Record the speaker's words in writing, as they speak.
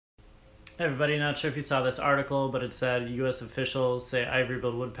Hey everybody, not sure if you saw this article, but it said US officials say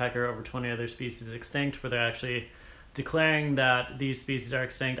ivory-billed woodpecker over 20 other species extinct, where they're actually declaring that these species are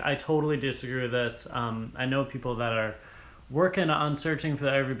extinct. I totally disagree with this. I know people that are working on searching for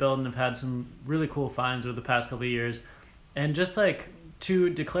the ivory-billed and have had some really cool finds over the past couple of years. And just like to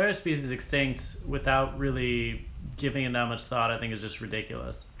declare a species extinct without really giving it that much thought, I think is just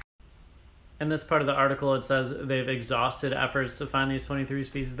ridiculous. In this part of the article, it says they've exhausted efforts to find these 23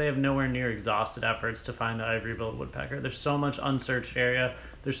 species. They have nowhere near exhausted efforts to find the ivory-billed woodpecker. There's so much unsearched area.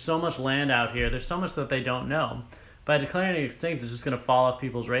 There's so much land out here. There's so much that they don't know. By declaring it extinct, it's just going to fall off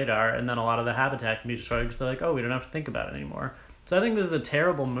people's radar, and then a lot of the habitat can be destroyed because they're like, oh, we don't have to think about it anymore. So I think this is a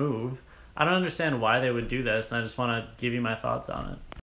terrible move. I don't understand why they would do this, and I just want to give you my thoughts on it.